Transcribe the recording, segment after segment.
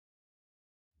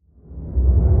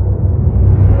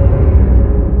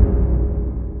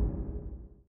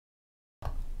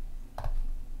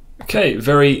Okay,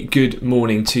 very good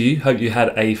morning to you. Hope you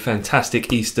had a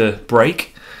fantastic Easter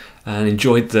break and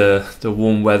enjoyed the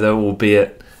warm weather,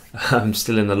 albeit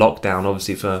still in the lockdown,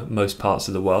 obviously, for most parts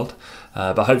of the world.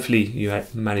 But hopefully you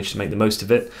managed to make the most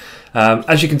of it.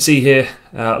 As you can see here,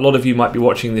 a lot of you might be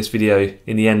watching this video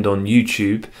in the end on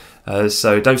YouTube.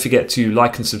 So don't forget to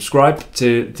like and subscribe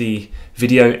to the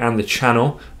video and the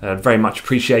channel. Very much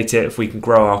appreciate it if we can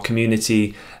grow our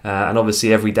community. And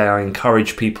obviously every day I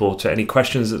encourage people to any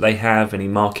questions that they have, any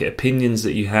market opinions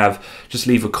that you have, just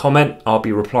leave a comment. I'll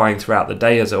be replying throughout the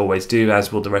day, as I always do,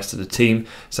 as will the rest of the team.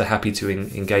 So happy to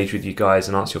engage with you guys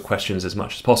and answer your questions as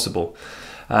much as possible.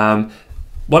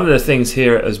 One of the things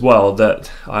here as well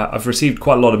that I've received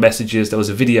quite a lot of messages. There was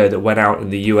a video that went out in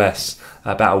the US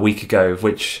about a week ago, of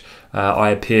which I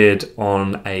appeared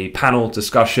on a panel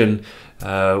discussion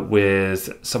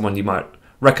with someone you might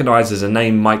recognize as a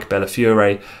name, Mike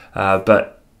Bellafiore,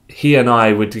 but he and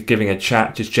I were giving a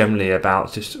chat just generally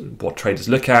about just what traders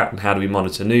look at and how do we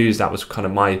monitor news. That was kind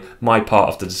of my part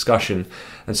of the discussion.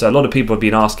 And so a lot of people have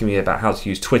been asking me about how to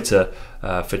use Twitter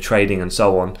for trading and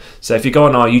so on. So if you go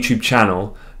on our YouTube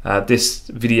channel, this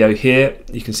video here,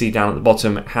 you can see down at the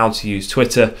bottom how to use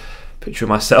Twitter. Picture of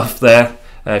myself there.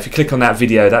 If you click on that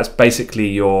video, that's basically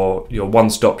your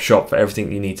one-stop shop for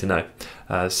everything you need to know.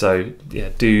 So yeah,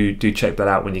 do check that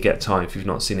out when you get time if you've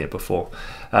not seen it before.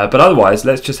 But otherwise,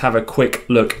 let's just have a quick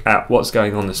look at what's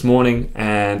going on this morning.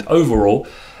 And overall,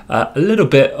 a little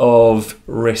bit of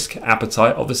risk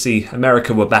appetite. Obviously,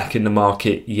 America were back in the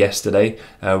market yesterday.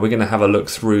 We're going to have a look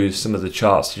through some of the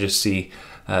charts to just see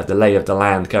the lay of the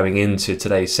land going into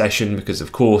today's session, because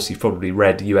of course you've probably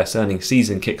read the US earnings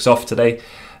season kicks off today.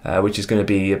 Which is going to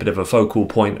be a bit of a focal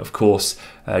point, of course,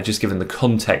 just given the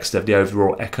context of the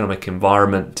overall economic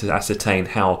environment, to ascertain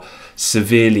how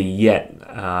severely yet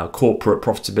corporate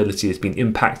profitability has been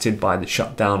impacted by the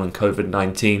shutdown and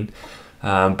COVID-19.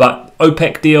 But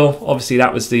OPEC deal, obviously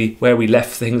that was where we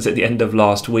left things at the end of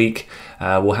last week.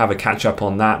 We'll have a catch up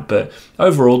on that. But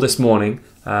overall this morning,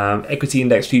 equity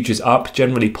index futures up,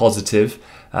 generally positive.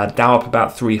 Dow up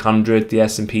about 300, the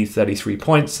S&P 33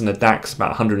 points, and the DAX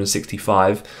about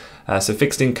 165. So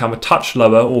fixed income a touch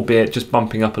lower, albeit just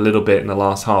bumping up a little bit in the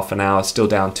last half an hour, still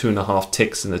down 2.5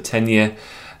 ticks in the 10-year.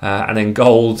 And then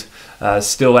gold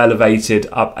still elevated,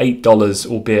 up $8,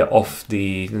 albeit off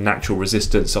the natural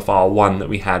resistance of R1 that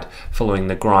we had following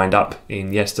the grind up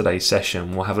in yesterday's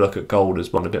session. We'll have a look at gold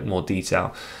as well in a bit more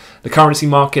detail. The currency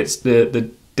markets, the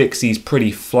Dixie's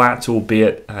pretty flat,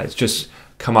 albeit it's just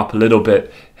come up a little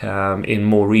bit in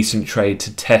more recent trade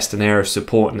to test an area of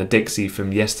support in the Dixie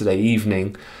from yesterday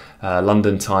evening,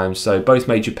 London time. So both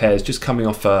major pairs just coming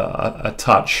off a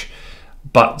touch,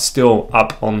 but still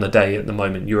up on the day at the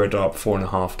moment. Eurodollar up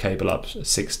 4.5, cable up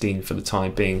 16 for the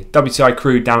time being. WTI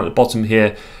crude down at the bottom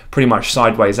here, pretty much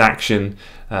sideways action.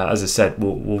 As I said,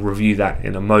 we'll review that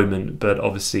in a moment, but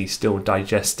obviously still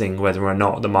digesting whether or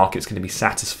not the market's going to be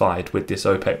satisfied with this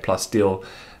OPEC plus deal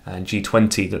and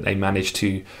G20 that they managed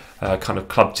to kind of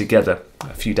club together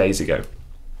a few days ago.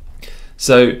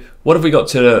 So what have we got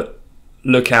to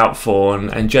look out for,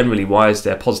 and generally why is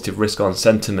there positive risk on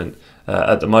sentiment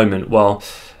at the moment? Well,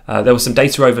 there was some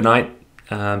data overnight,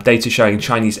 data showing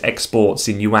Chinese exports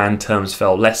in yuan terms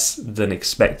fell less than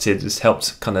expected. This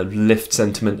helped kind of lift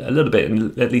sentiment a little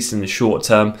bit, at least in the short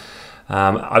term.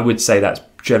 I would say that's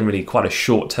generally quite a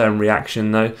short-term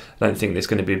reaction though. I don't think there's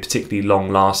going to be particularly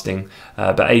long-lasting,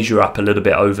 but Asia up a little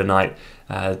bit overnight.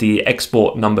 The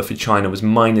export number for China was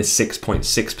minus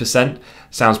 6.6%.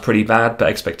 Sounds pretty bad, but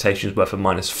expectations were for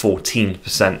minus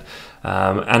 14%.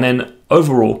 And then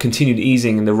overall, continued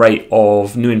easing in the rate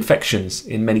of new infections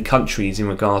in many countries in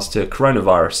regards to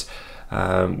coronavirus,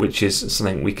 which is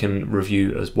something we can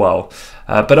review as well.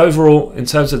 But overall, in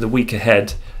terms of the week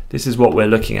ahead, this is what we're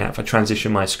looking at. If I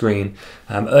transition my screen,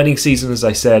 earnings season, as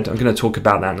I said, I'm going to talk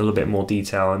about that in a little bit more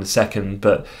detail in a second,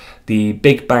 but the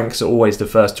big banks are always the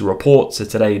first to report, so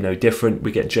today no different.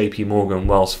 We get JP Morgan,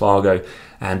 Wells Fargo,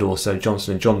 and also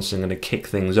Johnson & Johnson going to kick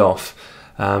things off.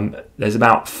 There's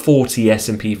about 40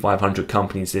 S&P 500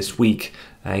 companies this week,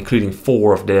 including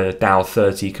 4 of the Dow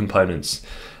 30 components.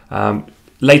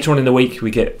 Later on in the week, we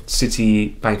get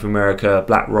Citi, Bank of America,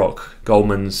 BlackRock,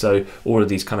 Goldman, so all of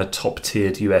these kind of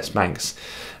top-tiered US banks.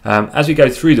 As we go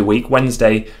through the week,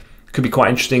 Wednesday could be quite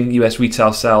interesting. US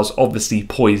retail sales obviously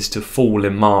poised to fall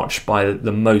in March by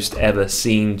the most ever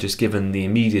seen, just given the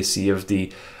immediacy of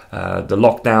the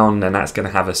lockdown, and that's going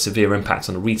to have a severe impact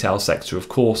on the retail sector, of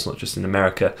course, not just in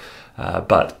America.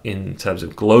 but in terms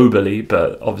of globally,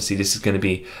 but obviously this is going to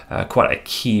be quite a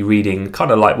key reading,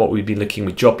 kind of like what we've been looking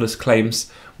with jobless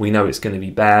claims. We know it's going to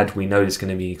be bad. We know there's going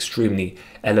to be extremely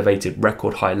elevated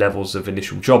record high levels of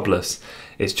initial jobless.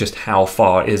 It's just how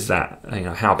far is that?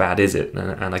 How bad is it?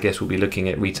 And I guess we'll be looking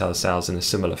at retail sales in a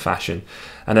similar fashion.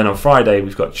 And then on Friday,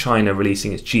 we've got China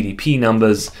releasing its GDP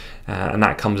numbers, and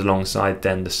that comes alongside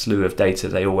then the slew of data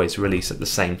they always release at the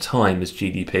same time as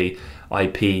GDP,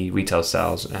 IP, retail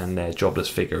sales, and their jobless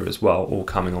figure as well, all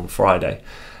coming on Friday.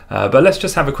 But let's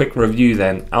just have a quick review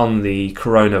then on the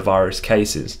coronavirus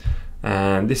cases.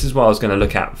 And this is what I was going to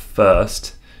look at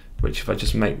first, which if I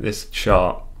just make this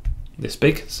chart this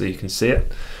big so you can see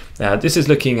it. This is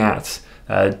looking at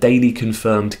daily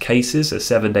confirmed cases, a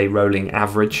 7-day rolling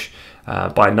average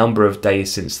by number of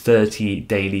days since 30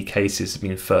 daily cases have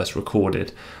been first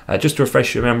recorded. Just to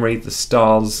refresh your memory, the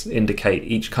stars indicate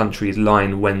each country's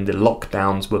line when the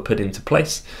lockdowns were put into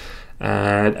place.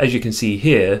 And as you can see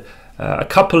here, a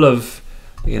couple of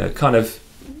kind of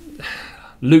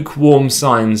lukewarm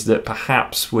signs that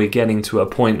perhaps we're getting to a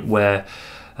point where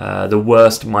the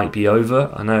worst might be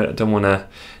over. I know I don't want to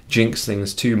jinx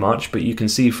things too much, but you can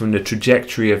see from the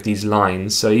trajectory of these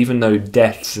lines, so even though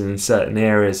deaths in certain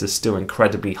areas are still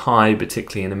incredibly high,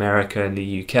 particularly in America and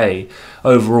the UK,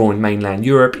 overall in mainland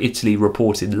Europe, Italy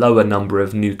reported lower number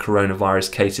of new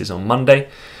coronavirus cases on Monday,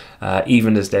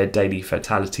 even as their daily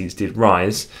fatalities did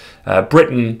rise.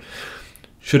 Britain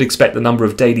should expect the number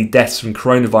of daily deaths from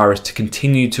coronavirus to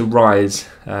continue to rise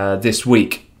this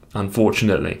week,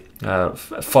 unfortunately,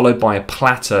 followed by a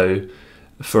plateau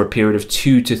for a period of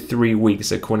 2 to 3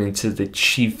 weeks, according to the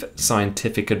chief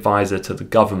scientific advisor to the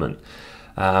government.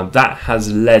 That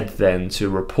has led then to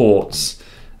reports,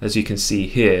 as you can see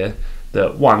here,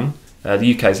 that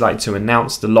the UK is likely to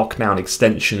announce the lockdown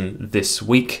extension this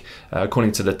week.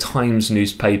 According to the Times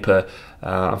newspaper,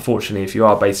 unfortunately, if you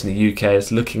are based in the UK,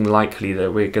 it's looking likely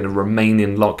that we're going to remain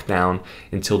in lockdown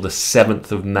until the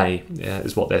 7th of May,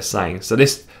 is what they're saying. So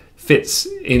this fits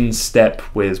in step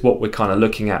with what we're kind of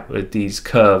looking at with these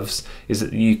curves, is that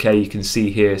the UK, you can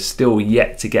see here, is still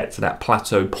yet to get to that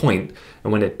plateau point.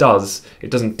 And when it does,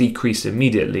 it doesn't decrease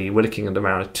immediately. We're looking at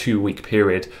around a 2-week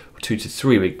period, 2 to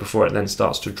 3 weeks, before it then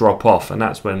starts to drop off. And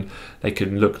that's when they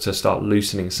could look to start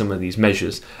loosening some of these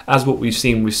measures, as what we've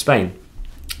seen with Spain.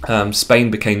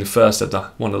 Spain became the first of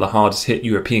one of the hardest hit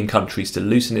European countries to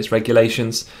loosen its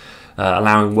regulations,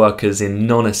 allowing workers in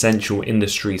non-essential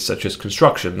industries such as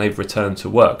construction. They've returned to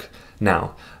work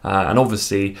now. And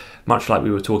obviously, much like we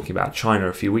were talking about China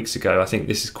a few weeks ago, I think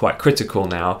this is quite critical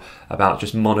now about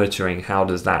just monitoring how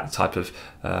does that type of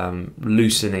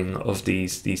loosening of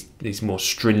these more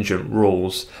stringent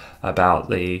rules about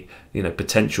the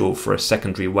potential for a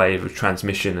secondary wave of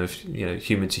transmission of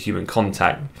human to human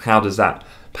contact, how does that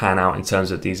pan out in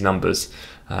terms of these numbers,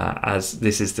 as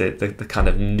this is the kind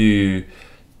of new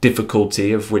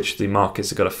difficulty of which the markets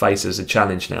have got to face as a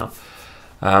challenge now.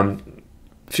 A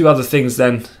few other things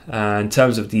then, in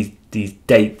terms of these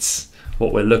dates,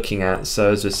 what we're looking at.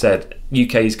 So as I said,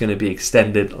 UK is going to be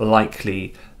extended,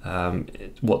 likely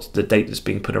what's the date that's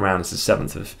being put around is the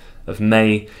 7th of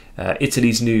May.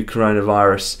 Italy's new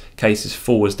coronavirus cases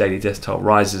fall as daily death toll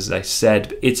rises, as I said.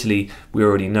 But Italy, we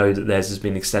already know that theirs has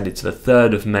been extended to the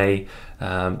 3rd of May.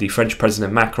 The French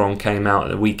President Macron came out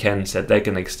at the weekend, said they're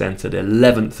going to extend to the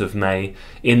 11th of May.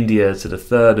 India to the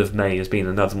 3rd of May has been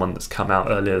another one that's come out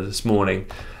earlier this morning.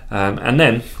 And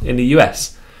then in the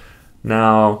US,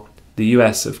 now the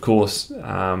US, of course,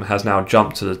 has now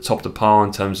jumped to the top of the pile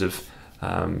in terms of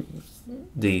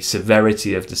the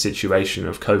severity of the situation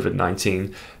of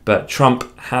COVID-19. But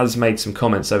Trump has made some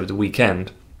comments over the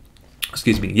weekend,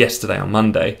 yesterday on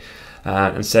Monday,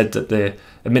 and said that the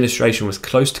administration was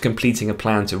close to completing a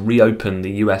plan to reopen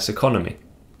the US economy,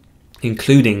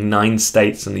 including 9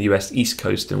 states on the US East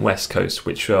Coast and West Coast,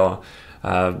 which are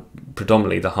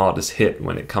predominantly the hardest hit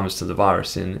when it comes to the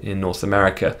virus in North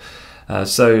America.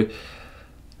 So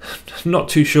I'm not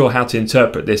too sure how to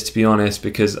interpret this, to be honest,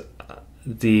 because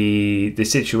the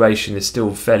situation is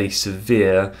still fairly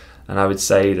severe, and I would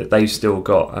say that they've still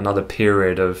got another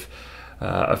period of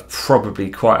probably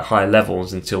quite high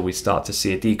levels until we start to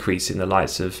see a decrease in the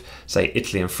likes of, say,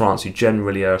 Italy and France, who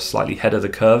generally are slightly ahead of the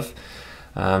curve.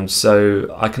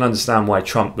 So I can understand why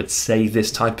Trump would say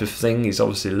this type of thing. He's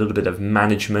obviously a little bit of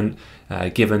management,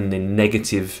 given the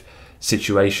negative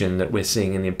situation that we're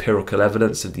seeing in the empirical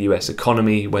evidence of the US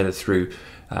economy, whether through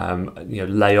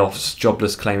layoffs,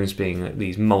 jobless claims being at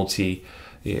these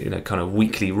kind of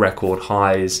weekly record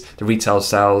highs. The retail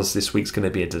sales this week's going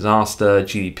to be a disaster.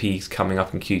 GDP coming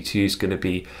up in Q2 is going to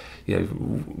be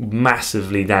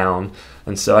massively down.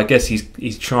 And so I guess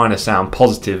he's trying to sound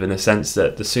positive in a sense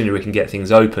that the sooner we can get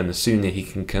things open, the sooner he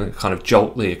can kind of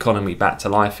jolt the economy back to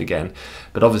life again.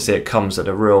 But obviously it comes at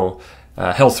a real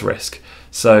health risk.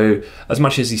 So as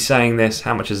much as he's saying this,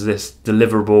 how much is this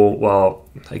deliverable? Well,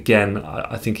 again,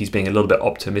 I think he's being a little bit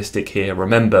optimistic here.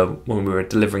 Remember, when we were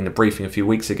delivering the briefing a few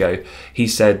weeks ago, he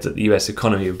said that the US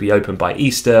economy would be open by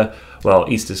Easter. Well,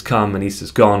 Easter's come and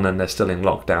Easter's gone, and they're still in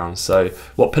lockdown. So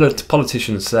what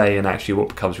politicians say and actually what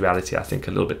becomes reality, I think,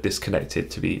 a little bit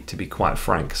disconnected, to be quite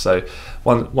frank. So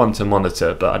one to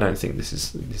monitor, but I don't think this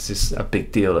is a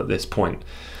big deal at this point.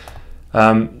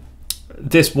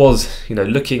 This was,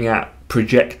 looking at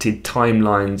projected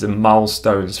timelines and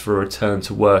milestones for a return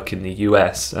to work in the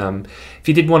US. If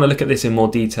you did want to look at this in more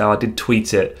detail, I did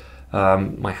tweet it.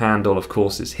 My handle, of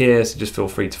course, is here, so just feel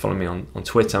free to follow me on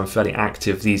Twitter. I'm fairly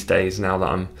active these days now that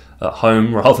I'm at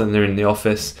home rather than in the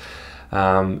office.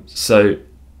 So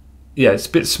yeah, it's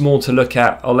a bit small to look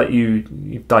at. I'll let you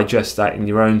digest that in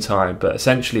your own time. But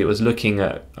essentially it was looking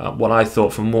at what I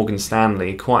thought from Morgan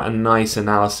Stanley, quite a nice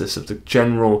analysis of the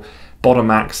general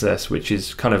bottom axis, which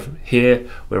is kind of here.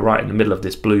 We're right in the middle of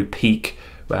this blue peak,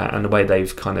 and the way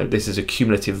they've this is a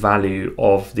cumulative value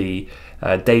of the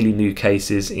daily new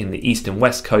cases in the east and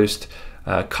west coast,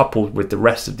 coupled with the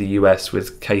rest of the US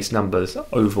with case numbers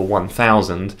over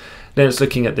 1,000. Then it's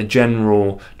looking at the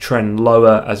general trend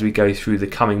lower as we go through the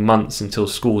coming months until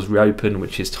schools reopen,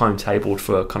 which is timetabled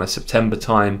for kind of September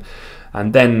time.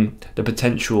 And then the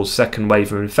potential second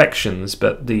wave of infections,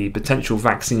 but the potential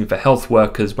vaccine for health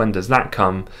workers, when does that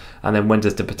come? And then when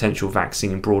does the potential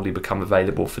vaccine broadly become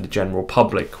available for the general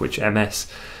public, which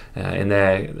MS in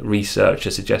their research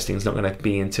are suggesting is not going to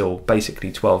be until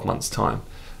basically 12 months time,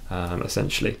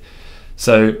 essentially.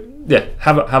 So yeah,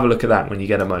 have a look at that when you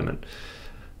get a moment.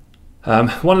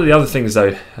 One of the other things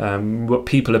though, what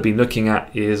people have been looking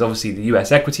at is obviously the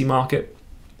US equity market.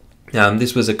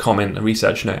 This was a comment, a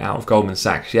research note out of Goldman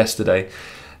Sachs yesterday,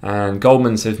 and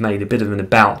Goldman's have made a bit of an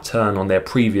about turn on their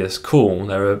previous call.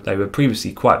 They were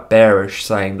previously quite bearish,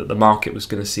 saying that the market was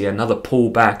going to see another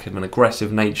pullback of an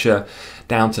aggressive nature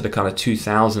down to the kind of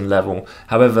 2,000 level.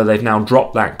 However, they've now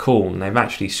dropped that call and they've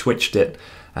actually switched it,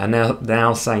 and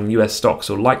now saying US stocks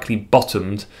are likely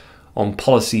bottomed on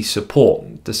policy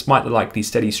support. Despite the likely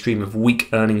steady stream of weak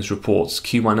earnings reports,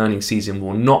 Q1 earnings season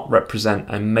will not represent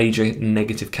a major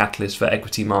negative catalyst for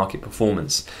equity market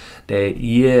performance. Their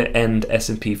year-end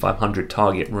S&P 500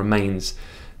 target remains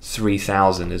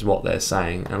 3,000 is what they're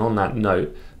saying. And on that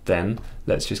note, then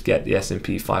let's just get the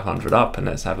S&P 500 up and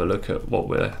let's have a look at what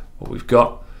we've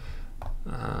got.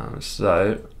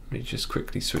 So let me just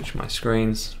quickly switch my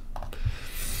screens.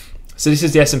 So this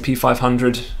is the S&P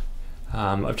 500.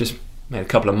 I've just made a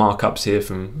couple of markups here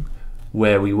from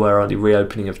where we were on the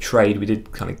reopening of trade. We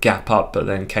did kind of gap up, but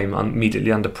then came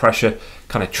immediately under pressure,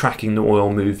 kind of tracking the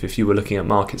oil move if you were looking at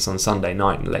markets on Sunday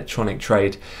night and electronic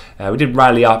trade. We did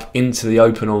rally up into the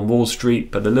open on Wall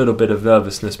Street, but a little bit of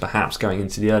nervousness perhaps going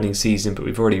into the earnings season, but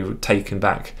we've already taken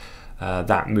back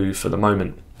that move for the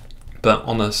moment. But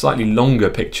on a slightly longer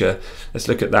picture, let's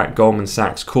look at that Goldman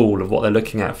Sachs call of what they're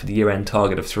looking at for the year-end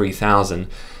target of 3,000.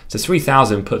 So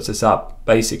 3,000 puts us up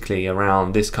basically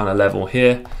around this kind of level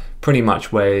here, pretty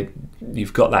much where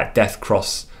you've got that death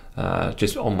cross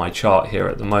just on my chart here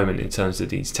at the moment in terms of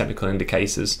these technical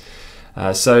indicators.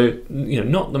 So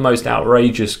not the most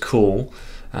outrageous call,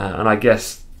 and I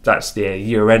guess that's the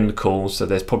year-end call, so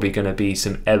there's probably going to be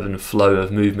some ebb and flow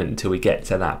of movement until we get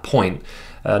to that point.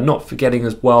 Not forgetting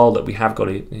as well that we have got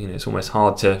it's almost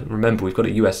hard to remember, we've got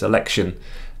a US election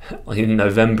in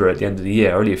November at the end of the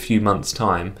year, only a few months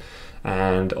time,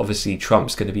 and obviously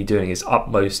Trump's going to be doing his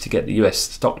utmost to get the US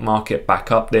stock market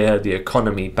back up there, the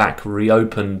economy back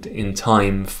reopened in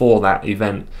time for that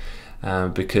event,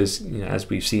 because as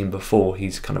we've seen before,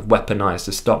 he's kind of weaponized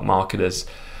the stock market as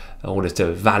in order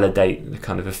to validate the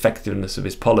kind of effectiveness of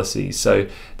his policies. So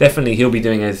definitely he'll be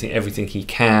doing everything he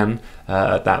can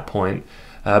at that point.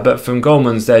 But from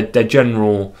Goldman's, their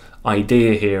general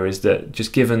idea here is that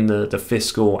just given the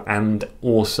fiscal and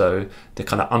also the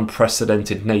kind of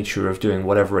unprecedented nature of doing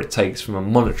whatever it takes from a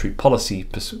monetary policy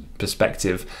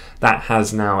perspective, that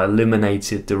has now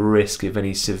eliminated the risk of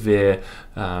any severe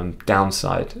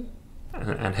downside,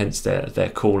 and hence their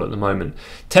call at the moment.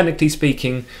 Technically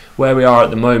speaking, where we are at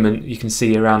the moment, you can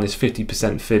see around this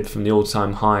 50% fib from the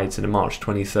all-time high to the March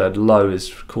 23rd low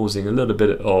is causing a little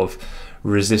bit of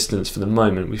resistance for the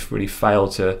moment. We've really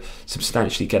failed to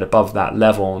substantially get above that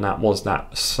level, and that was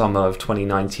that summer of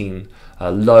 2019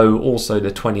 low. Also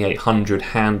the 2800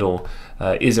 handle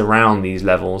is around these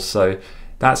levels, so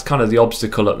that's kind of the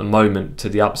obstacle at the moment to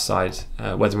the upside.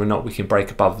 Whether or not we can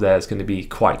break above there is going to be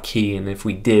quite key, and if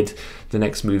we did, the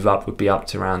next move up would be up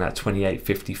to around that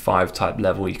 28.55 type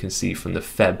level. You can see from the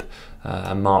Feb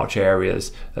and March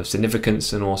areas of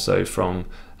significance, and also from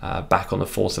back on the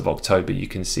 4th of October, you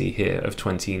can see here, of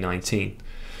 2019.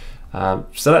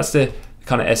 So that's the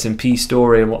kind of S&P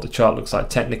story and what the chart looks like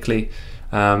technically.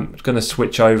 I'm going to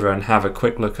switch over and have a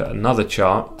quick look at another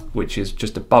chart which is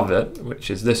just above it, which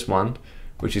is this one,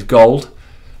 which is gold.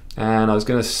 And I was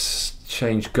going to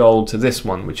change gold to this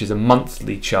one, which is a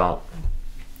monthly chart.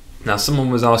 Now, someone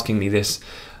was asking me this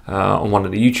on one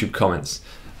of the YouTube comments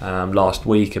last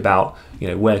week about,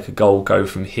 where could gold go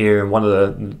from here, and one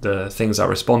of the things I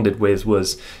responded with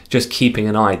was just keeping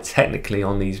an eye technically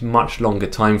on these much longer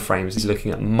time frames. He's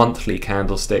looking at monthly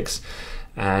candlesticks,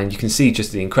 and you can see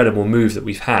just the incredible move that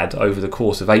we've had over the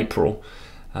course of April.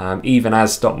 Even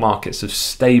as stock markets have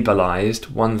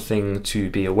stabilized, one thing to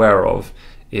be aware of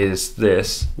is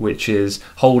this, which is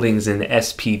holdings in the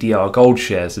SPDR gold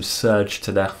shares have surged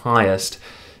to their highest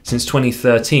since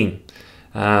 2013.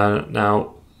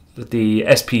 Now, the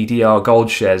SPDR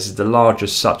gold shares is the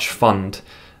largest such fund,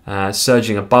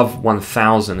 surging above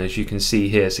 1,000, as you can see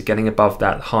here, so getting above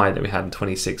that high that we had in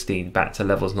 2016, back to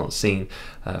levels not seen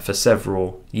for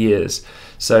several years.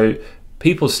 So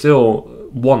people still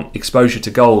want exposure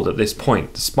to gold at this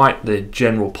point, despite the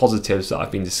general positives that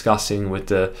I've been discussing with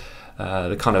the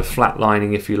kind of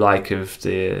flatlining, if you like, of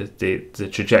the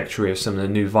trajectory of some of the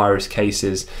new virus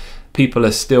cases. People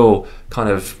are still kind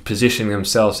of positioning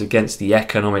themselves against the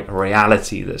economic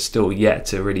reality that's still yet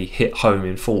to really hit home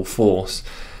in full force.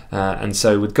 And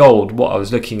so with gold, what I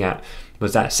was looking at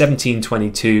was that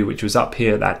 1722, which was up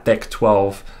here at that Deck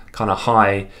 12 kind of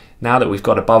high. Now that we've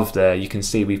got above there, you can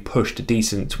see we've pushed a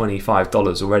decent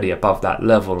 $25 already above that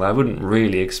level. I wouldn't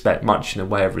really expect much in the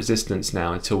way of resistance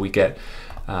now until we get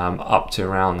up to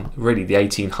around really the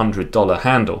 $1,800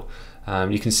 handle.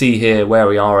 You can see here where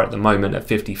we are at the moment at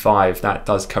 55. That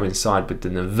does coincide with the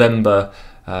November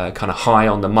kind of high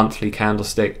on the monthly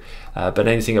candlestick, but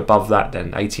anything above that,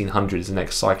 then 1800 is the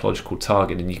next psychological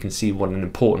target, and you can see what an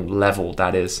important level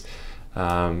that is.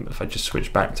 If I just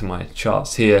switch back to my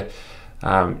charts here,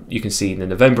 you can see the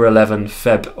November 11,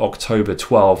 Feb, October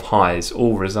 12 highs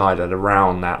all reside at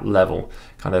around that level,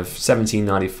 kind of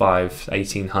 1795,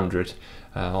 1800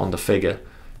 on the figure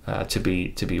to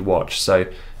be watched. So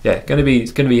yeah, it's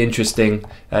going to be interesting.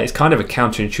 It's kind of a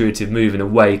counterintuitive move in a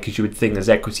way, because you would think as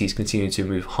equities continue to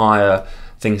move higher,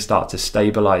 things start to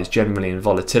stabilize generally in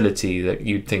volatility, that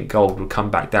you'd think gold would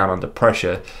come back down under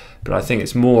pressure. But I think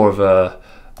it's more of a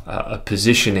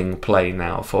positioning play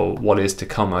now for what is to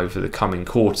come over the coming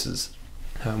quarters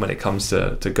when it comes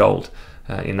to gold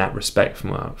in that respect,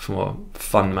 from a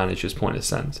fund manager's point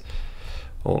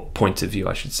of view,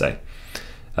 I should say.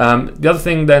 The other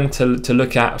thing then to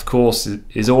look at, of course,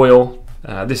 is oil.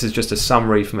 This is just a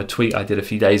summary from a tweet I did a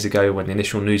few days ago when the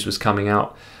initial news was coming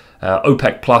out.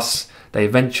 OPEC Plus, they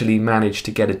eventually managed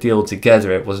to get a deal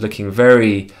together. It was looking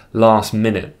very last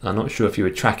minute. I'm not sure if you were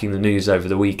tracking the news over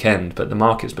the weekend, but the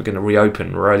markets were going to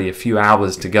reopen. We're only a few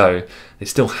hours to go. They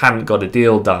still hadn't got a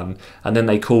deal done, and then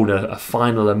they called a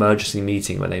final emergency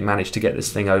meeting where they managed to get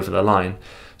this thing over the line.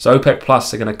 So OPEC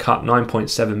Plus are going to cut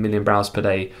 9.7 million barrels per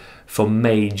day for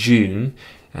May, June,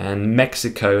 and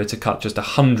Mexico to cut just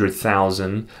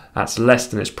 100,000. That's less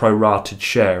than its prorated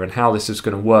share. And how this is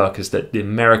going to work is that the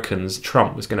Americans,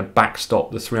 Trump was going to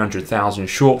backstop the 300,000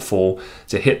 shortfall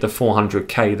to hit the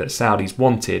 400k that Saudis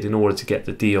wanted in order to get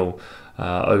the deal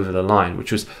over the line,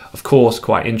 which was of course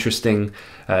quite interesting,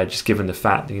 just given the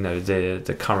fact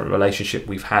the current relationship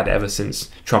we've had ever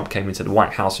since Trump came into the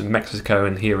White House with Mexico,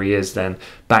 and here he is then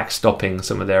backstopping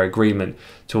some of their agreement,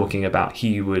 talking about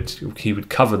he would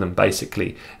cover them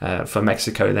basically for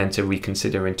Mexico then to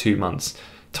reconsider in 2 months'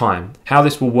 time. How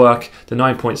this will work, the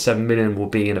 9.7 million will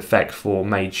be in effect for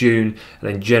May, June, and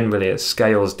then generally it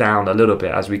scales down a little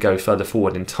bit as we go further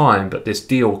forward in time, but this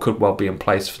deal could well be in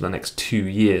place for the next 2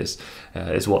 years,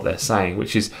 is what they're saying,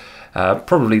 which is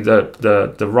probably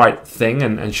the right thing,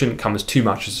 and shouldn't come as too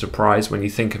much of a surprise when you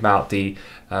think about the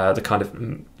kind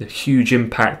of the huge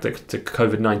impact that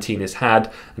COVID-19 has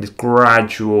had, and this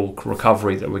gradual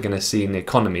recovery that we're going to see in the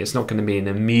economy. It's not going to be an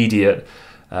immediate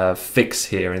fix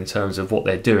here in terms of what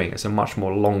they're doing. It's a much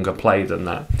more longer play than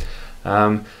that.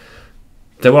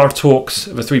 There are talks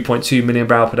of a 3.2 million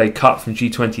barrel per day cut from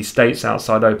G20 states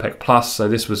outside OPEC Plus. So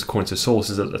this was according to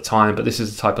sources at the time, but this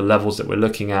is the type of levels that we're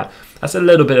looking at. That's a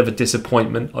little bit of a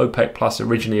disappointment. OPEC Plus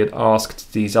originally had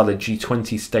asked these other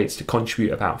G20 states to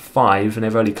contribute about 5, and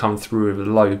they've only come through with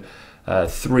a low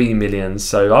 3 million.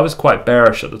 So I was quite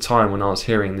bearish at the time when I was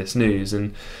hearing this news,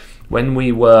 and when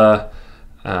we were,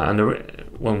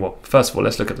 well, first of all,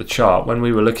 let's look at the chart. When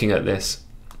we were looking at this,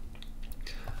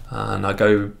 and I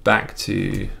go back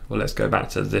to, well, let's go back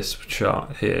to this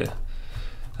chart here.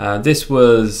 This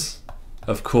was,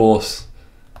 of course,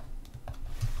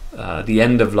 the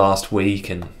end of last week,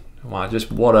 and wow,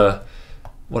 just what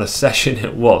a session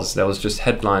it was. There was just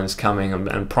headlines coming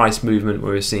and price movement. We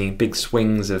were seeing big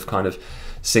swings of kind of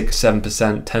 6,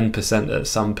 7%, 10% at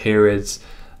some periods,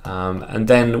 and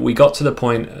then we got to the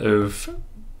point of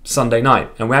Sunday night,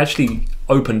 and we actually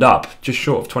opened up just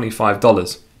short of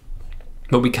 $25,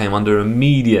 but we came under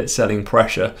immediate selling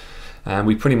pressure, and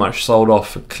we pretty much sold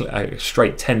off a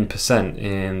straight 10%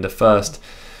 in the first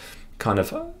kind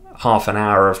of half an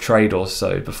hour of trade or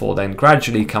so, before then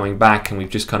gradually coming back, and we've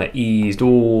just kind of eased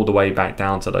all the way back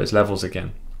down to those levels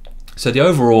again. So the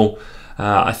overall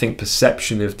I think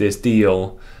perception of this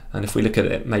deal, and if we look at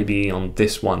it maybe on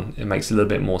this one, it makes a little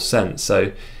bit more sense.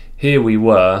 So here we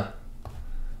were,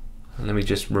 and let me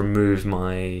just remove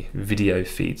my video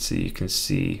feed so you can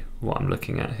see what I'm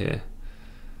looking at here.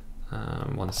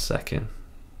 1 second.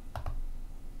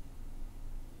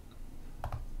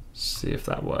 See if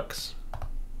that works.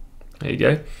 There you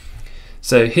go.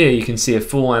 So here you can see a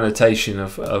full annotation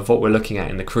of what we're looking at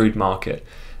in the crude market,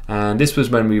 and this was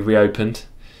when we reopened.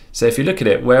 So if you look at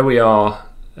it, where we are,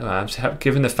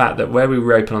 given the fact that where we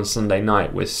reopened on Sunday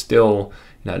night, we're still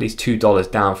at least $2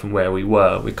 down from where we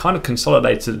were. We kind of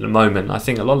consolidated at the moment. I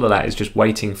think a lot of that is just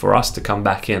waiting for us to come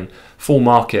back in. Full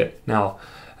market now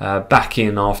back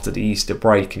in after the Easter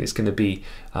break, and it's going to be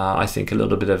I think a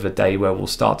little bit of a day where we'll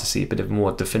start to see a bit of a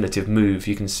more definitive move.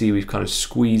 You can see we've kind of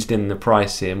squeezed in the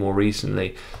price here more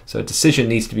recently, so a decision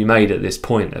needs to be made at this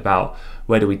point about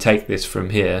where do we take this from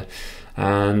here.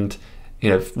 And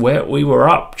where we were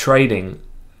up trading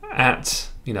at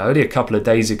only a couple of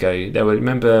days ago,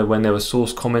 remember when there were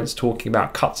source comments talking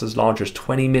about cuts as large as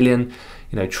 20 million.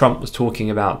 Trump was talking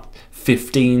about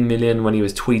 15 million when he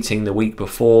was tweeting the week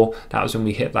before. That was when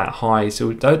we hit that high.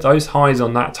 So those highs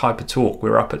on that type of talk, we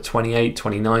were up at $28,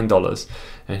 $29,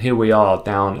 and here we are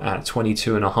down at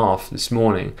 22.5 this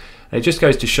morning. And it just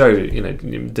goes to show,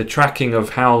 the tracking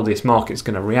of how this market's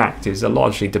going to react is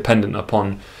largely dependent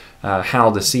upon how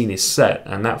the scene is set,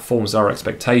 and that forms our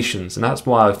expectations. And that's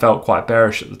why I felt quite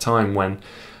bearish at the time when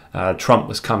Trump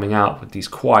was coming out with these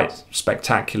quite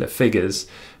spectacular figures,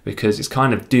 because it's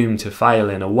kind of doomed to fail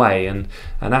in a way, and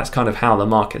that's kind of how the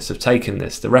markets have taken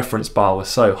this. The reference bar was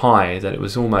so high that it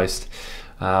was almost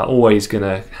always going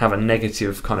to have a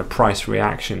negative kind of price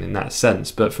reaction in that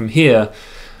sense. But from here,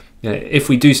 if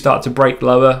we do start to break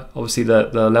lower, obviously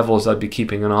the levels I'd be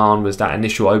keeping an eye on was that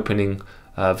initial opening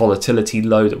volatility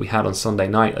low that we had on Sunday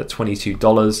night at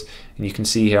 $22, and you can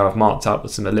see here I've marked up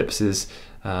with some ellipses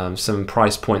some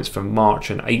price points from March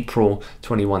and April.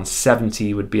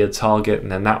 21.70 would be a target,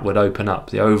 and then that would open up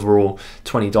the overall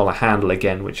 $20 handle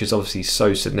again, which is obviously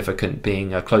so significant,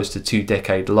 being close to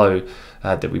 2-decade low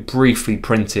that we briefly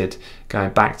printed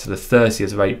going back to the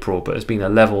 30th of April, but has been a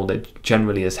level that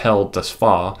generally has held thus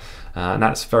far. And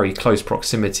that's very close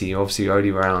proximity, obviously only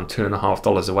around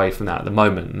 $2.50 away from that at the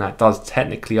moment, and that does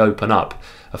technically open up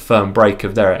a firm break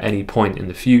of there at any point in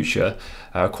the future.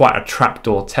 Quite a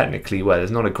trapdoor technically, where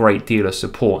there's not a great deal of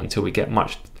support until we get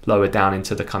much lower down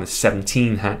into the kind of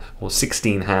 17 or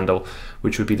 16 handle,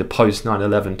 which would be the post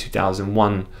 9/11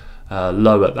 2001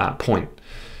 low at that point.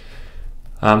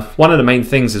 One of the main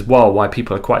things as well why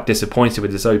people are quite disappointed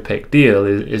with this OPEC deal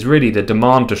is really the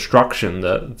demand destruction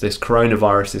that this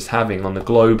coronavirus is having on the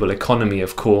global economy,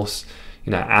 of course.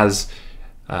 As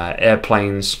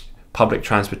airplanes, public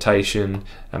transportation,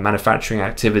 manufacturing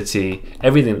activity,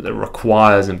 everything that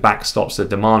requires and backstops the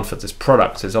demand for this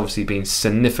product has obviously been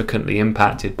significantly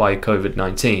impacted by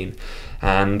COVID-19.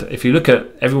 And if you look at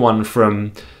everyone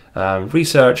from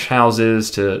research houses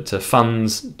to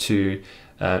funds to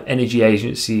energy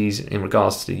agencies in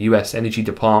regards to the US Energy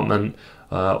Department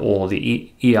or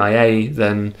the EIA,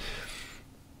 then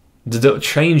the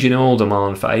change in oil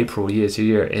demand for April year to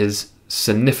year is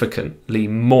significantly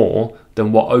more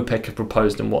than what OPEC have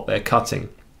proposed and what they're cutting.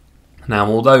 Now,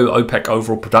 although OPEC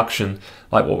overall production,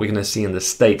 like what we're going to see in the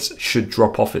States, should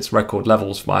drop off its record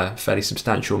levels by a fairly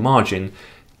substantial margin,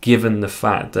 given the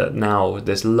fact that now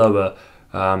there's lower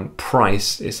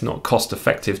price, it's not cost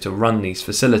effective to run these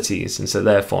facilities, and so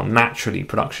therefore naturally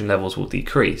production levels will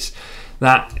decrease.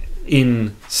 That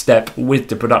in step with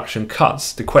the production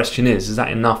cuts, the question is that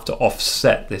enough to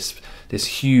offset this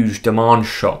huge demand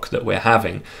shock that we're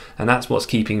having? And that's what's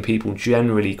keeping people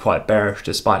generally quite bearish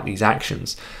despite these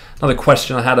actions. Another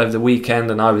question I had over the weekend,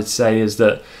 and I would say, is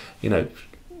that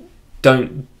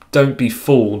don't be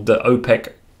fooled that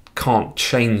OPEC can't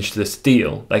change this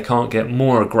deal. They can't get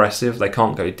more aggressive. They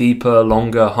can't go deeper,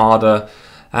 longer, harder.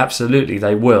 Absolutely,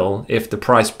 they will if the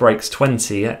price breaks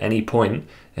 20 at any point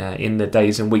in the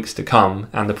days and weeks to come,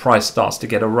 and the price starts to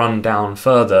get a run down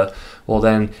further. Well,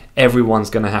 then everyone's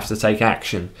going to have to take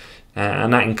action,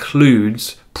 and that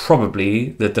includes probably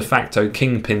the de facto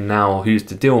kingpin now, who's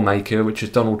the deal maker, which is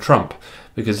Donald Trump.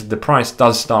 Because if the price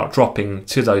does start dropping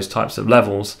to those types of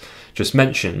levels just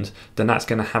mentioned, then that's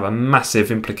going to have a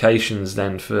massive implications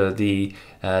then for the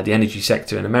energy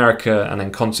sector in America, and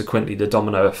then consequently the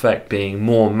domino effect being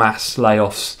more mass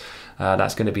layoffs.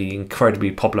 That's going to be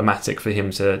incredibly problematic for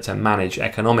him to manage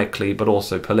economically, but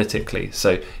also politically.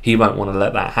 So he won't want to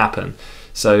let that happen.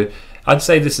 So I'd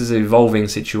say this is an evolving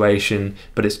situation,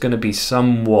 but it's going to be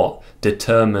somewhat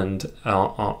determined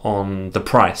on the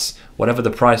price. Whatever the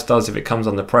price does, if it comes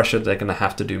under pressure, they're going to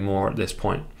have to do more at this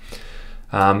point.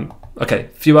 Okay, a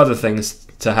few other things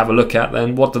to have a look at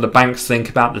then. What do the banks think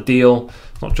about the deal?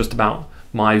 Not just about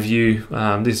my view.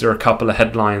 These are a couple of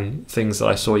headline things that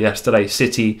I saw yesterday.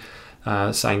 Citi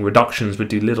saying reductions would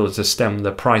do little to stem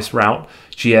the price rout.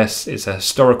 GS is a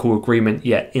historical agreement,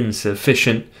 yet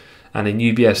insufficient. And then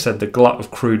UBS said the glut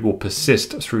of crude will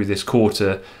persist through this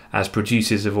quarter as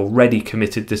producers have already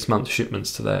committed this month's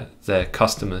shipments to their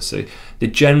customers. So the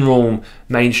general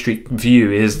Main Street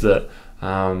view is that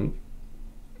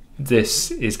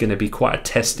this is going to be quite a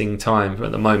testing time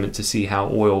at the moment to see how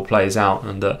oil plays out,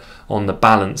 and that on the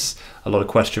balance, a lot of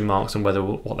question marks on whether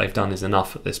what they've done is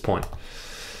enough at this point.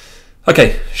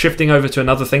 Okay, shifting over to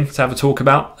another thing to have a talk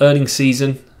about. Earnings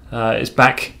season is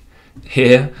back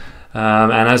here.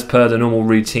 And as per the normal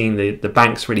routine, the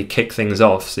banks really kick things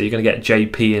off. So you're going to get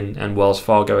JP and Wells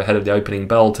Fargo ahead of the opening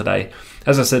bell today.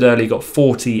 As I said earlier, you've got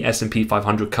 40 S&P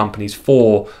 500 companies,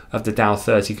 4 of the Dow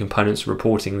 30 components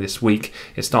reporting this week.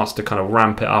 It starts to kind of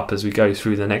ramp it up as we go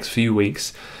through the next few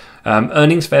weeks.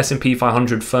 Earnings for S&P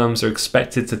 500 firms are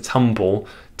expected to tumble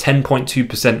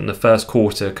 10.2% in the first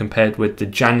quarter compared with the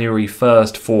January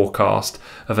 1st forecast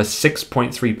of a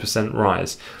 6.3%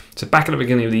 rise. So back at the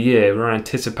beginning of the year, we were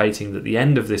anticipating that the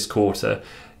end of this quarter,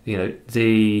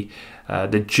 the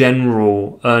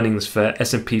general earnings for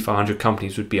S&P 500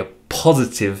 companies would be a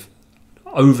positive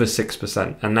over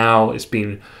 6%, and now it's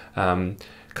been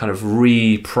kind of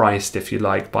repriced, if you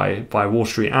like, by Wall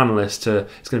Street analysts to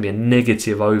it's going to be a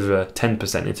negative over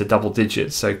 10% into double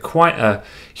digits. So quite a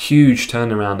huge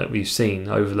turnaround that we've seen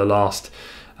over the last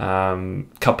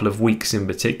couple of weeks in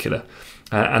particular.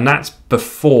 And that's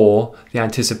before the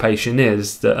anticipation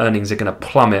is that earnings are going to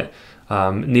plummet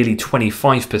nearly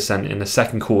 25% in the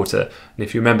second quarter. And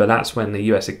if you remember, that's when the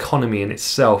US economy in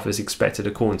itself is expected,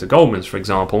 according to Goldman's, for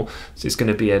example, so it's going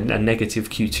to be a negative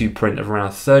Q2 print of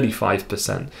around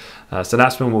 35%. So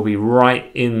that's when we'll be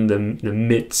right in the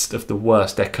midst of the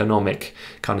worst economic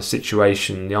kind of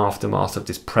situation, the aftermath of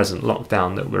this present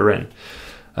lockdown that we're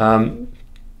in.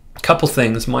 Couple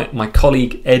things. My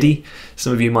colleague Eddie,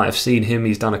 some of you might have seen him.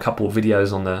 He's done a couple of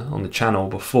videos on the channel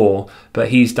before, but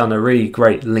he's done a really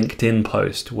great LinkedIn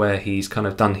post where he's kind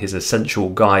of done his essential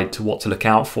guide to what to look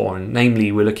out for, and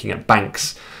namely we're looking at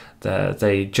banks.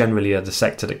 They generally are the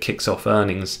sector that kicks off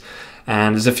earnings,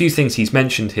 and there's a few things he's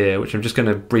mentioned here which I'm just going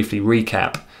to briefly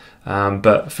recap,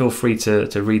 but feel free to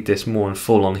read this more in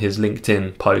full on his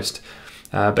LinkedIn post.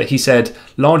 But he said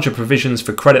larger provisions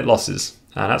for credit losses.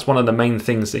 That's one of the main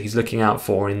things that he's looking out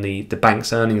for in the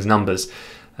bank's earnings numbers,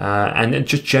 and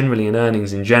just generally in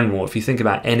earnings in general. If you think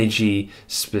about energy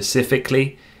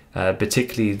specifically,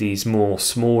 particularly these more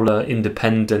smaller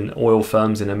independent oil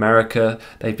firms in America,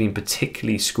 they've been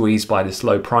particularly squeezed by this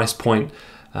low price point.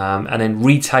 And then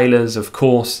retailers, of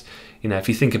course, if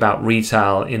you think about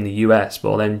retail in the US,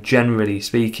 well then generally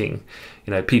speaking,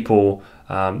 people,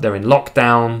 they're in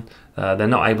lockdown. They're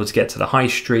not able to get to the high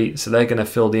street, so they're going to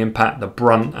feel the impact, the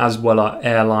brunt, as well as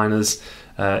airliners.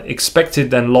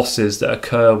 Expected then losses that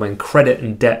occur when credit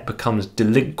and debt becomes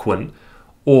delinquent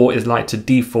or is like to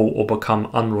default or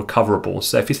become unrecoverable.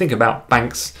 So if you think about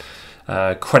banks,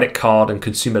 credit card and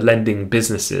consumer lending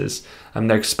businesses,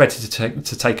 they're expected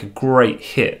to take a great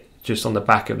hit just on the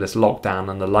back of this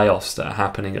lockdown and the layoffs that are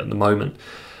happening at the moment.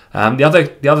 The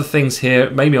other things here,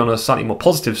 maybe on a slightly more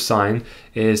positive sign,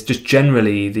 is just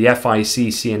generally the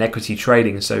FICC and equity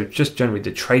trading. So just generally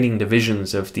the trading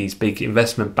divisions of these big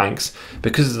investment banks,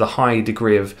 because of the high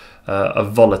degree of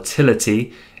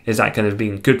volatility, is that going to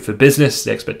be good for business?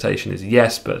 The expectation is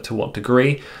yes, but to what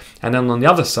degree? And then on the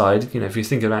other side, if you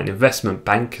think about an investment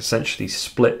bank essentially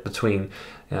split between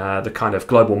the kind of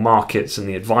global markets and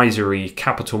the advisory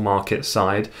capital market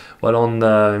side, well, on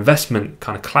the investment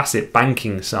kind of classic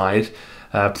banking side,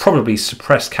 probably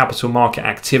suppressed capital market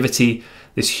activity.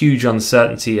 this huge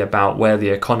uncertainty about where the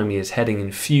economy is heading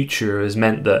in future has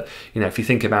meant that, if you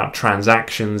think about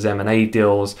transactions, M&A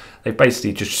deals, they've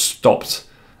basically just stopped.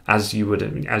 As you would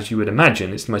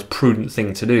imagine, it's the most prudent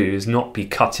thing to do is not be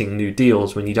cutting new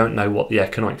deals when you don't know what the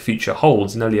economic future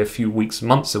holds and only a few weeks,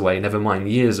 months away, never mind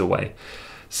years away.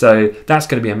 So that's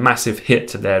going to be a massive hit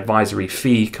to their advisory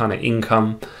fee kind of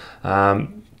income.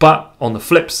 But on the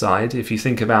flip side, if you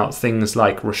think about things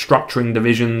like restructuring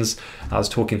divisions, I was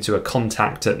talking to a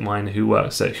contact at mine who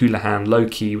works at Houlihan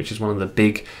Lokey, which is one of the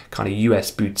big kind of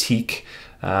US boutique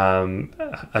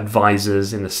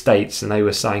advisors in the States, and they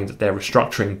were saying that their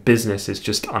restructuring business is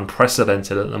just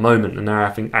unprecedented at the moment, and they're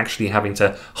actually having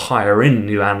to hire in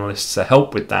new analysts to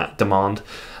help with that demand.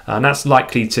 And that's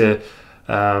likely to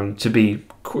be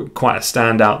quite a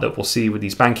standout that we'll see with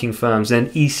these banking firms. Then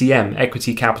ECM,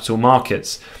 equity capital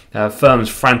markets, firms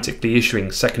frantically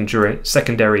issuing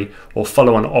secondary or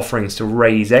follow-on offerings to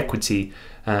raise equity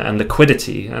and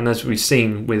liquidity. And as we've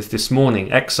seen with this morning,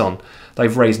 Exxon,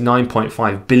 they've raised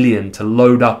 9.5 billion to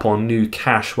load up on new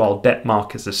cash while debt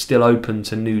markets are still open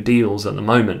to new deals at the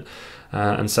moment.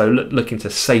 And so looking to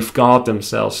safeguard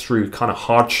themselves through kind of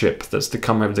hardship that's to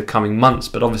come over the coming months.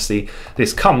 But obviously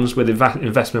this comes with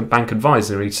investment bank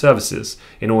advisory services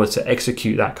in order to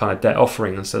execute that kind of debt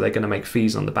offering. And so they're going to make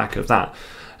fees on the back of that.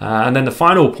 And then the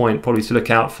final point probably to look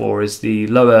out for is the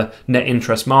lower net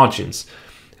interest margins.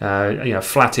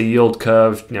 Flatter yield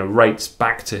curve, rates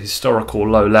back to historical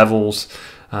low levels.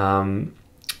 And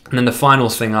then the final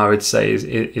thing I would say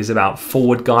is about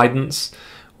forward guidance.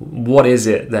 What is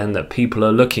it then that people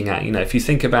are looking at? If you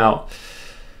think about,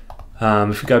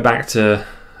 if we go back to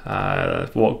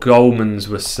what Goldman's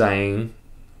was saying,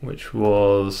 which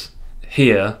was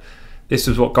here, this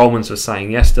was what Goldman's was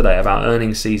saying yesterday about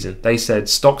earnings season. They said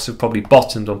stocks have probably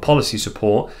bottomed on policy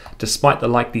support. Despite the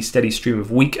likely steady stream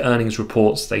of weak earnings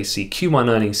reports, they see Q1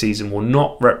 earnings season will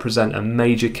not represent a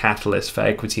major catalyst for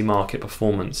equity market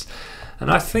performance. And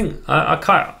I think I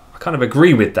kind of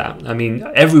agree with that. I mean,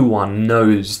 everyone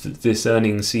knows that this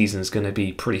earnings season is going to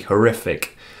be pretty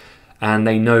horrific, and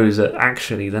they know that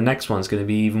actually the next one's going to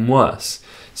be even worse.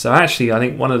 So actually, I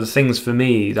think one of the things for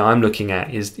me that I'm looking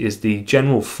at is the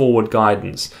general forward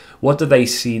guidance. What do they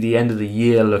see the end of the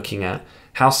year looking at?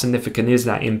 How significant is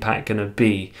that impact going to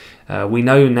be? We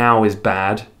know now is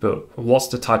bad, but what's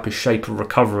the type of shape of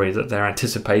recovery that they're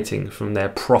anticipating from their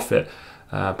profit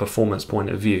performance point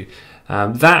of view?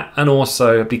 That, and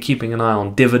also be keeping an eye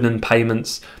on dividend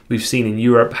payments. We've seen in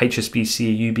Europe,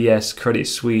 HSBC, UBS, Credit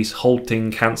Suisse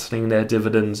halting, cancelling their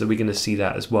dividends. Are we going to see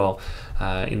that as well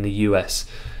in the US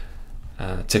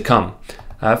to come?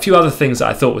 A few other things that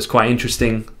I thought was quite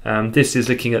interesting. This is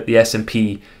looking at the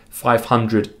S&P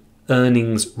 500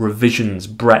 earnings revisions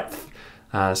breadth.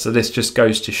 So this just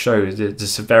goes to show the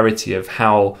severity of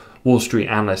how Wall Street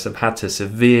analysts have had to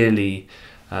severely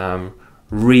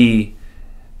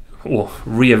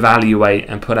reevaluate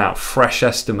and put out fresh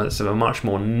estimates of a much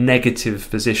more negative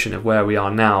position of where we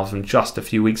are now than just a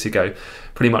few weeks ago.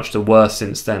 Pretty much the worst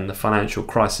since then, the financial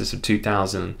crisis of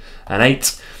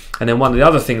 2008. And then one of the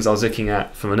other things I was looking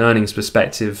at from an earnings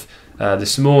perspective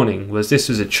this morning was this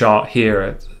was a chart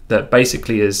here that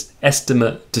basically is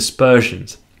estimate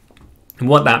dispersions. And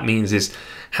what that means is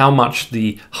how much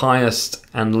the highest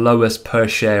and lowest per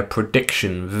share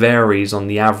prediction varies on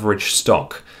the average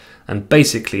stock. And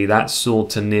basically that's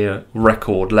soared to near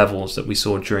record levels that we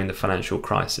saw during the financial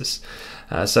crisis.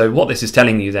 So what this is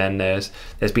telling you then, there's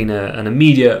been an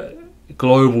immediate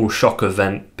global shock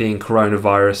event being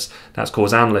coronavirus that's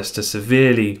caused analysts to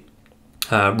severely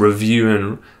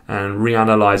review and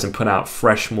reanalyze and put out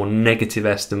fresh, more negative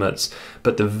estimates.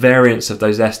 But the variance of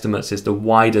those estimates is the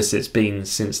widest it's been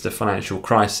since the financial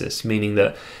crisis, meaning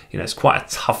that it's quite a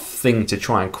tough thing to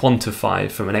try and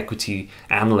quantify from an equity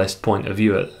analyst point of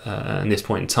view at this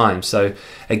point in time. So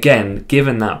again,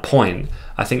 given that point,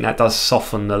 I think that does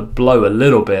soften the blow a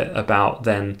little bit about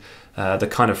then the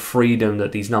kind of freedom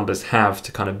that these numbers have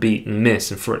to kind of beat and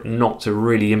miss, and for it not to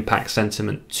really impact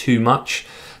sentiment too much.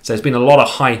 So there's been a lot of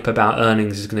hype about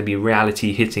earnings is going to be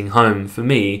reality hitting home. For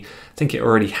me, I think it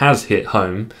already has hit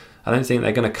home. I don't think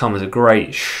they're going to come as a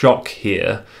great shock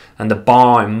here. And the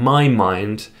bar in my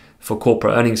mind for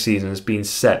corporate earnings season has been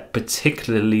set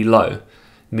particularly low,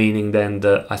 meaning then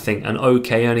that I think an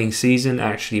okay earnings season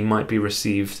actually might be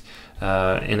received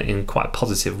in quite a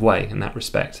positive way in that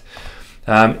respect.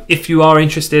 If you are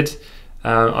interested,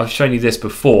 I've shown you this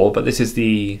before, but this is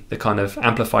the kind of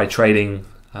amplified trading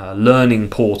learning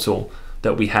portal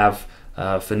that we have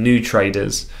for new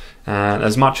traders. And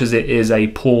as much as it is a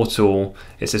portal,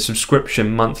 it's a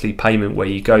subscription monthly payment where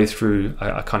you go through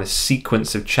a kind of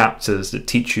sequence of chapters that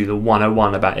teach you the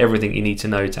 101 about everything you need to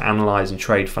know to analyze and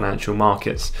trade financial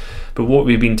markets. But what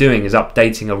we've been doing is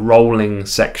updating a rolling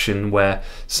section where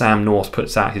Sam North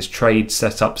puts out his trade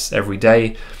setups every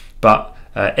day. But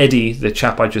Eddie, the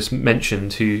chap I just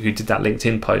mentioned who did that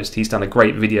LinkedIn post, he's done a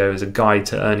great video as a guide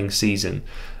to earnings season,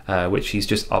 which he's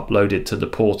just uploaded to the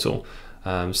portal.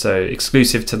 So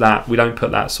exclusive to that, we don't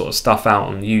put that sort of stuff out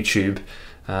on YouTube,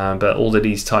 but all of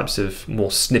these types of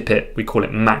more snippet, we call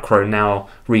it macro now,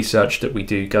 research that we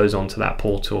do goes onto that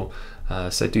portal.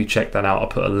 So do check that out. I'll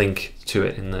put a link to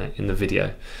it in the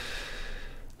video.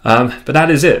 But that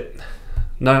is it.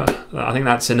 No, I think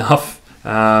that's enough.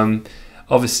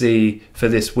 Obviously for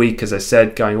this week, as I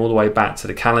said, going all the way back to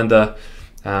the calendar,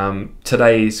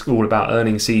 today's all about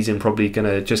earnings season, probably going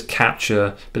to just capture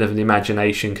a bit of an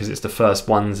imagination because it's the first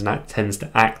ones, and that tends to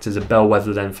act as a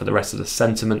bellwether then for the rest of the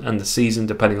sentiment and the season,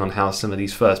 depending on how some of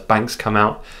these first banks come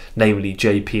out, namely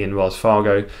JP and Wells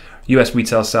Fargo. US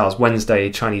retail sales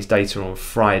Wednesday, Chinese data on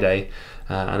Friday,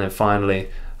 and then finally,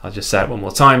 I'll just say it one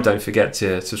more time, don't forget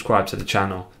to subscribe to the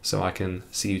channel so I can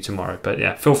see you tomorrow. But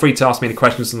yeah, feel free to ask me any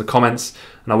questions in the comments,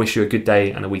 and I wish you a good day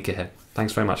and a week ahead.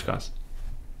 Thanks very much, guys.